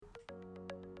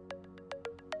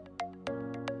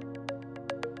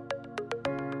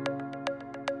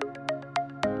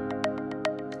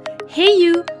Hey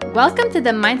you! Welcome to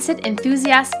the Mindset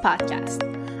Enthusiast podcast.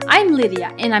 I'm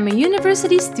Lydia and I'm a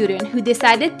university student who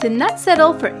decided to not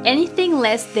settle for anything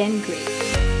less than great.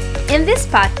 In this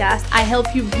podcast, I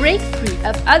help you break free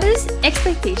of others'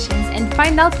 expectations and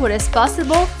find out what is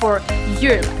possible for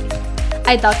your life.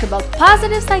 I talk about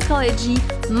positive psychology,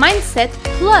 mindset,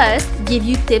 plus give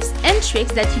you tips and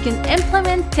tricks that you can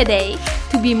implement today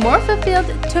to be more fulfilled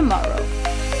tomorrow.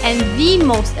 And the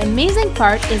most amazing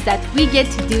part is that we get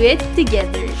to do it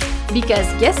together. Because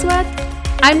guess what?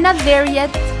 I'm not there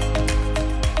yet.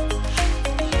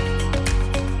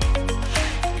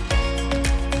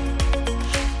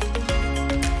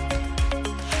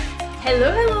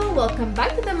 Hello, welcome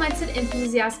back to the Mindset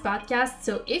Enthusiast podcast.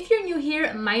 So if you're new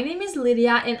here, my name is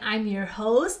Lydia and I'm your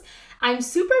host. I'm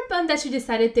super pumped that you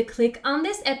decided to click on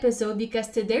this episode because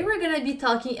today we're going to be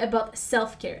talking about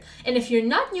self-care. And if you're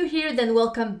not new here, then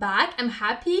welcome back. I'm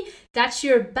happy that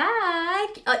you're back,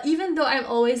 even though I'm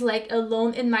always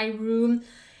alone in my room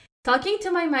talking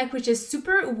to my mic, which is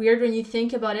super weird when you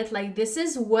think about it. This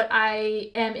is what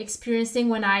I am experiencing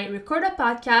when I record a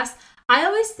podcast. I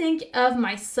always think of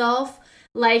myself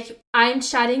like I'm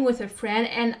chatting with a friend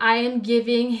and I am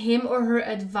giving him or her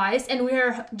advice, and we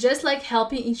are just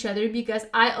helping each other because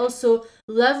I also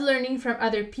love learning from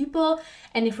other people.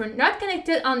 And if we're not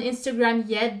connected on Instagram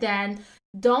yet, then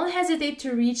don't hesitate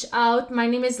to reach out. My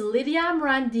name is Lydia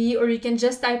Amrandi, or you can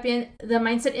just type in the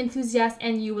Mindset Enthusiast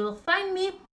and you will find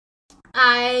me.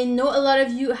 I know a lot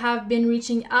of you have been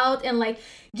reaching out and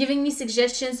giving me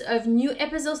suggestions of new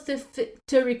episodes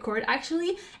to record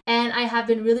actually, and I have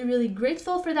been really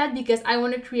grateful for that because I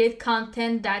want to create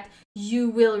content that you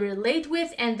will relate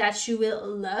with and that you will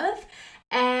love.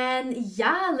 And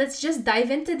yeah, let's just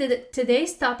dive into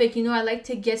today's topic. I like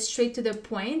to get straight to the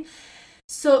point.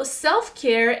 So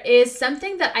self-care is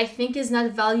something that I think is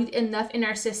not valued enough in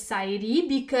our society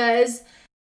because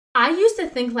I used to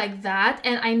think like that,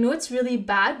 and I know it's really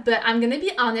bad, but I'm gonna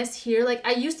be honest here.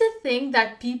 I used to think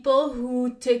that people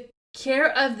who took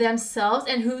care of themselves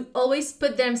and who always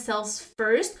put themselves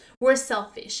first were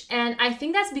selfish. And I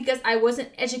think that's because I wasn't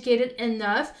educated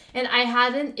enough and I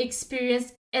hadn't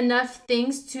experienced enough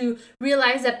things to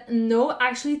realize that no,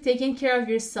 actually taking care of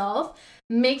yourself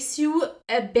makes you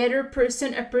a better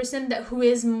person, a person who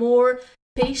is more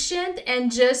patient and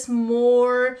just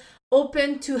more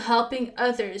open to helping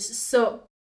others. So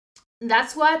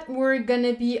that's what we're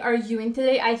gonna be arguing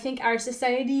today. I think our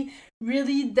society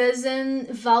really doesn't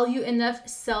value enough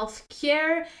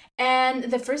self-care. And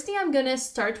the first thing I'm gonna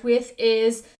start with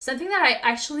is something that I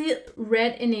actually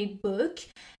read in a book,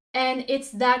 and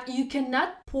it's that you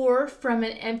cannot pour from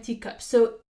an empty cup.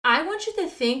 So I want you to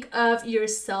think of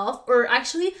yourself, or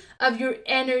actually of your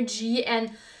energy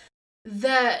and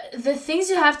the things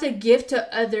you have to give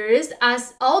to others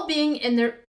as all being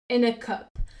in a cup.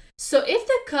 So if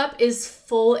the cup is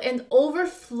full and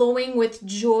overflowing with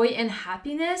joy and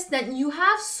happiness, then you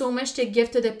have so much to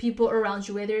give to the people around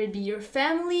you, whether it be your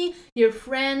family, your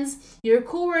friends, your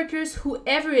coworkers,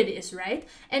 whoever it is, right?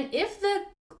 And if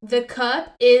the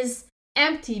cup is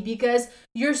empty because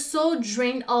you're so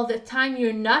drained all the time,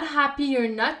 you're not happy, you're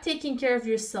not taking care of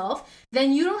yourself,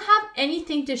 then you don't have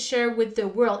anything to share with the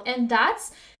world. And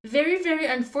that's very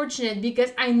unfortunate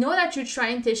because I know that you're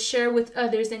trying to share with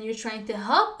others and you're trying to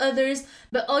help others,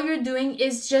 but all you're doing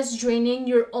is just draining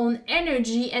your own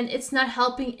energy, and it's not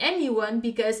helping anyone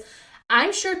because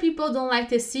I'm sure people don't like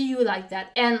to see you like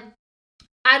that. And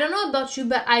I don't know about you,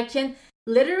 but I can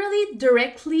literally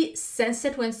directly sense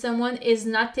it when someone is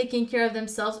not taking care of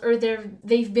themselves or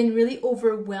they've been really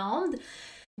overwhelmed,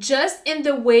 just in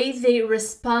the way they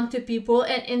respond to people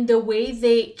and in the way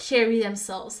they carry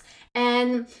themselves.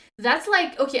 And that's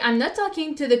okay, I'm not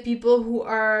talking to the people who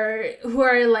are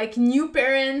new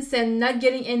parents and not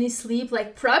getting any sleep.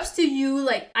 Props to you.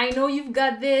 I know you've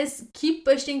got this, keep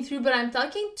pushing through. But I'm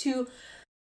talking to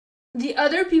the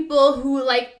other people who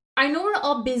I know we're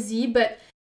all busy, but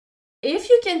if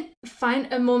you can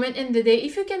find a moment in the day,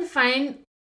 if you can find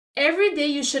every day,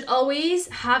 you should always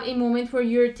have a moment where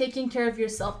you're taking care of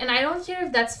yourself. And I don't care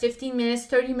if that's 15 minutes,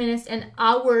 30 minutes, an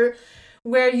hour,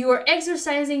 where you are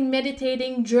exercising,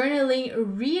 meditating, journaling,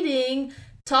 reading,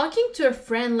 talking to a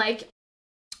friend.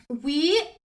 We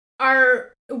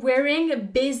are wearing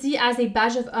busy as a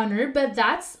badge of honor, but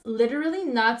that's literally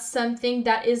not something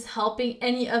that is helping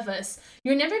any of us.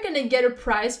 You're never gonna get a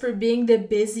prize for being the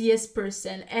busiest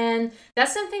person, and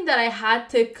that's something that I had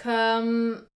to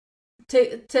come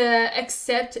to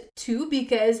accept too,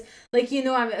 because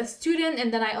I'm a student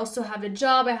and then I also have a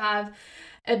job. I have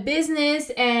a business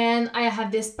and I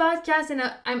have this podcast, and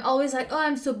I'm always like, oh,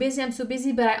 I'm so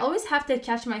busy, but I always have to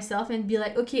catch myself and be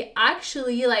like, okay,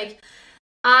 actually, like,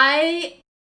 I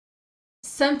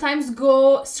sometimes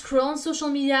go scroll on social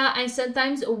media. I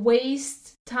sometimes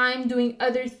waste time doing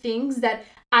other things that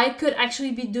I could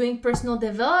actually be doing personal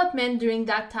development during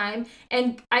that time,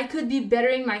 and I could be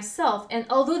bettering myself. And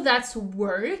although that's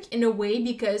work in a way,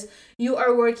 because you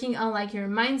are working on like your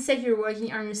mindset, you're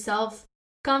working on yourself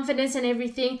confidence and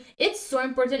everything, it's so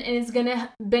important, and it's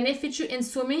gonna benefit you in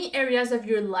so many areas of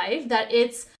your life that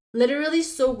it's literally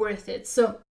so worth it.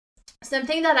 So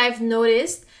something that I've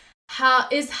noticed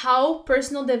how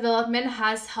personal development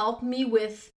has helped me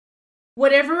with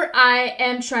whatever I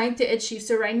am trying to achieve.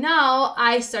 So right now,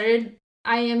 I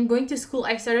am going to school.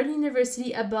 I started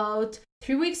university about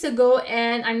 3 weeks ago,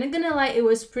 and I'm not gonna lie, it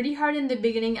was pretty hard in the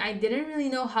beginning. I didn't really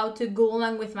know how to go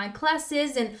along with my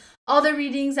classes and all the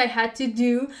readings I had to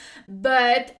do,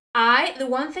 but the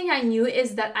one thing I knew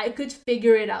is that I could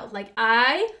figure it out. Like,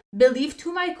 I believe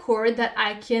to my core that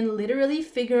I can literally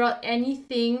figure out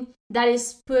anything that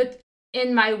is put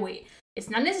in my way. It's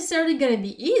not necessarily going to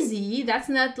be easy. That's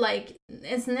not like,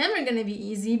 it's never going to be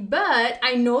easy, but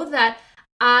I know that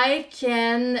I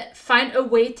can find a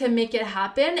way to make it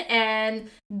happen and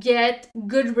get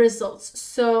good results.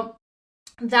 So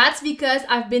that's because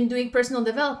I've been doing personal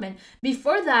development.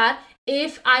 Before that,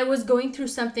 if I was going through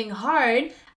something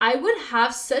hard, I would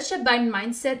have such a bad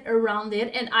mindset around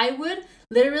it, and I would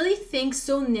literally think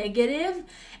so negative.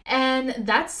 And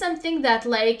that's something that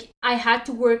like I had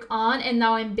to work on, and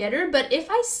now I'm better. But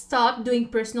if I stop doing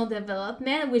personal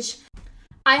development, which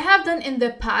I have done in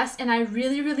the past, and I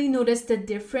really noticed the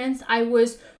difference. I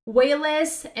was way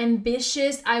less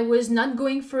ambitious. I was not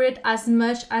going for it as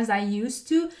much as I used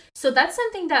to. So that's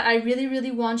something that I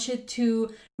really want you to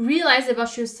realize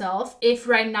about yourself if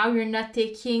right now you're not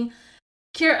taking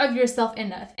care of yourself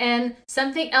enough. And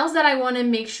something else that I want to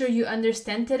make sure you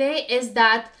understand today is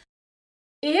that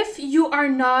if you are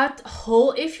not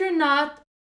whole, if you're not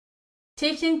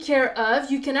taken care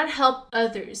of, you cannot help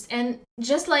others. And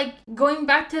just like going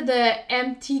back to the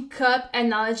empty cup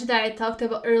analogy that I talked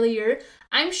about earlier,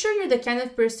 I'm sure you're the kind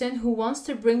of person who wants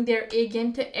to bring their A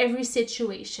game to every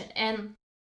situation. And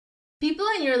people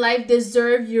in your life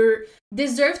deserve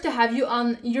to have you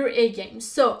on your A game.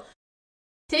 So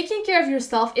taking care of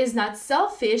yourself is not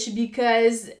selfish,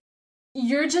 because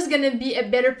you're just going to be a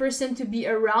better person to be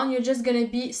around. You're just going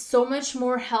to be so much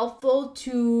more helpful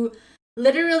to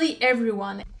literally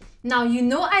everyone. Now, you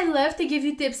know I love to give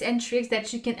you tips and tricks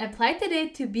that you can apply today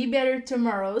to be better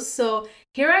tomorrow. So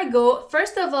here I go.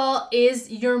 First of all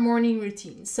is your morning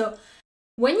routine. So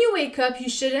when you wake up, you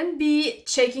shouldn't be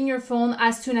checking your phone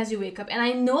as soon as you wake up. And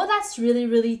I know that's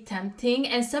really tempting,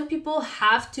 and some people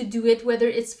have to do it, whether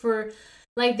it's for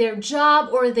like their job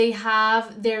or they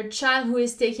have their child who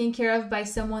is taken care of by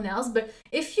someone else. But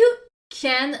if you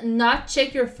can not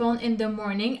check your phone in the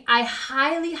morning, I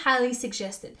highly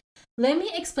suggest it. Let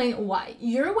me explain why.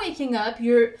 You're waking up,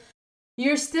 you're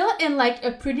still in like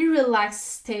a pretty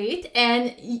relaxed state,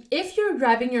 and if you're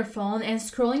grabbing your phone and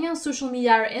scrolling on social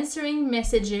media or answering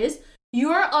messages, you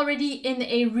are already in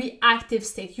a reactive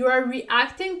state. You are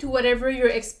reacting to whatever you're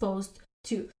exposed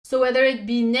to. So whether it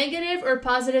be negative or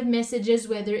positive messages,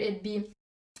 whether it be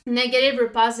negative or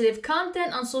positive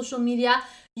content on social media,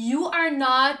 you are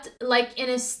not like in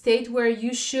a state where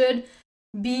you should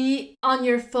be on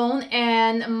your phone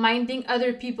and minding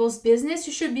other people's business.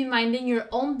 You should be minding your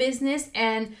own business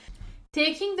and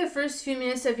taking the first few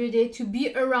minutes of your day to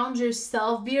be around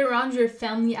yourself, be around your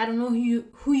family. I don't know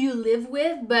who you live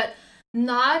with, but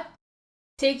not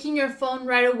taking your phone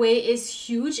right away is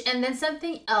huge. And then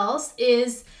something else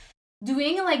is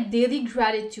doing like daily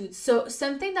gratitude. So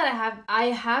something that I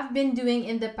have been doing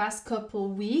in the past couple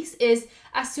weeks is,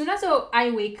 as soon as I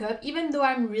wake up, even though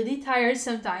I'm really tired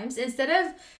sometimes, instead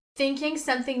of thinking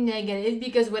something negative,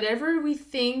 because whatever we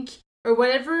think or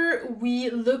whatever we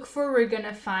look for, we're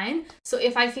gonna find. So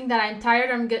if I think that I'm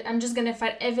tired, I'm just gonna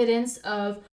find evidence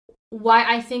of why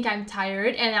I think I'm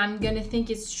tired, and I'm gonna think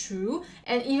it's true.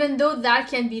 And even though that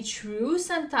can be true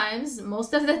sometimes,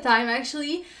 most of the time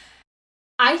actually,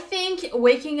 I think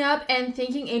waking up and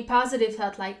thinking a positive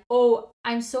thought like, oh,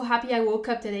 I'm so happy I woke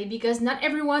up today, because not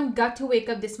everyone got to wake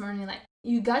up this morning. Like,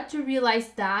 you got to realize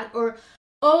that. Or,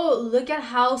 oh, look at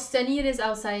how sunny it is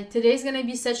outside. Today's gonna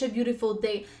be such a beautiful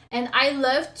day. And I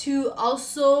love to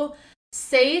also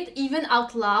say it even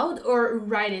out loud or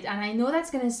write it. And I know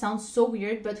that's gonna sound so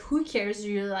weird, but who cares?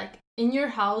 You're like in your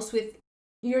house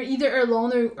you're either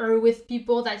alone or with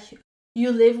people that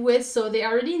you live with, so they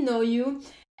already know you.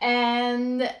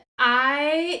 And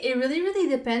it really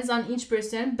depends on each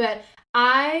person, but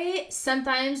I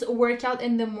sometimes work out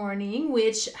in the morning,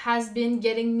 which has been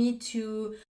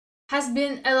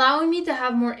allowing me to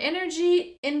have more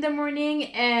energy in the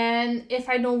morning. And if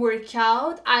I don't work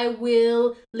out, I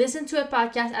will listen to a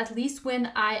podcast at least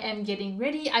when I am getting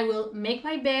ready. I will make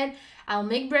my bed, I'll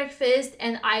make breakfast,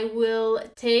 and I will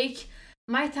take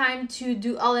my time to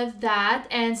do all of that.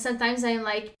 And sometimes I'm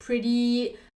like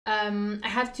pretty I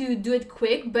have to do it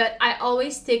quick, but I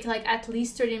always take like at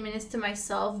least 30 minutes to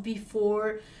myself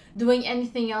before doing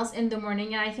anything else in the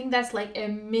morning. And I think that's like a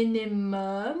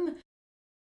minimum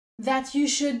that you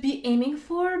should be aiming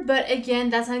for. But again,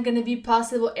 that's not going to be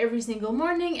possible every single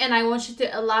morning, and I want you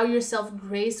to allow yourself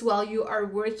grace while you are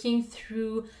working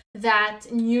through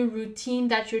that new routine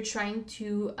that you're trying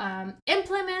to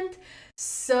implement.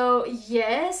 So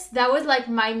yes, that was like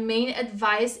my main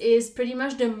advice, is pretty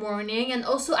much the morning. And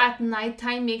also at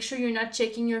nighttime, make sure you're not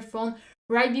checking your phone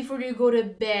right before you go to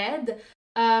bed,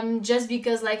 just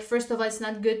because, like, first of all, it's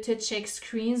not good to check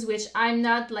screens, which I'm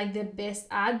not like the best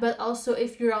at, but also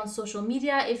if you're on social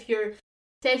media, if you're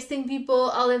texting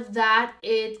people, all of that,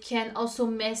 it can also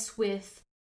mess with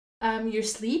your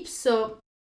sleep. So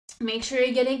make sure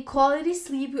you're getting quality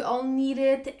sleep. We all need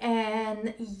it.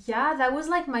 And yeah, that was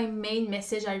like my main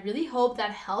message. I really hope that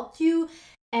helped you,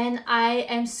 and I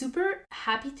am super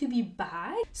happy to be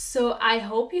back. So I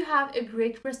hope you have a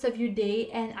great rest of your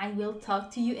day, and I will talk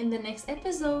to you in the next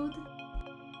episode.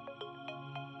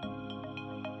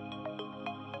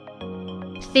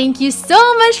 Thank you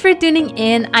so much for tuning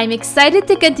in. I'm excited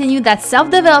to continue that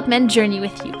self-development journey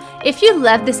with you. If you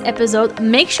loved this episode,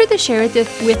 make sure to share it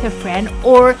with a friend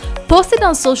or post it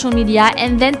on social media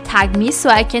and then tag me so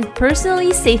I can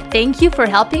personally say thank you for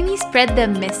helping me spread the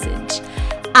message.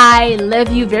 I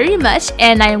love you very much,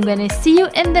 and I am going to see you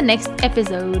in the next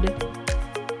episode.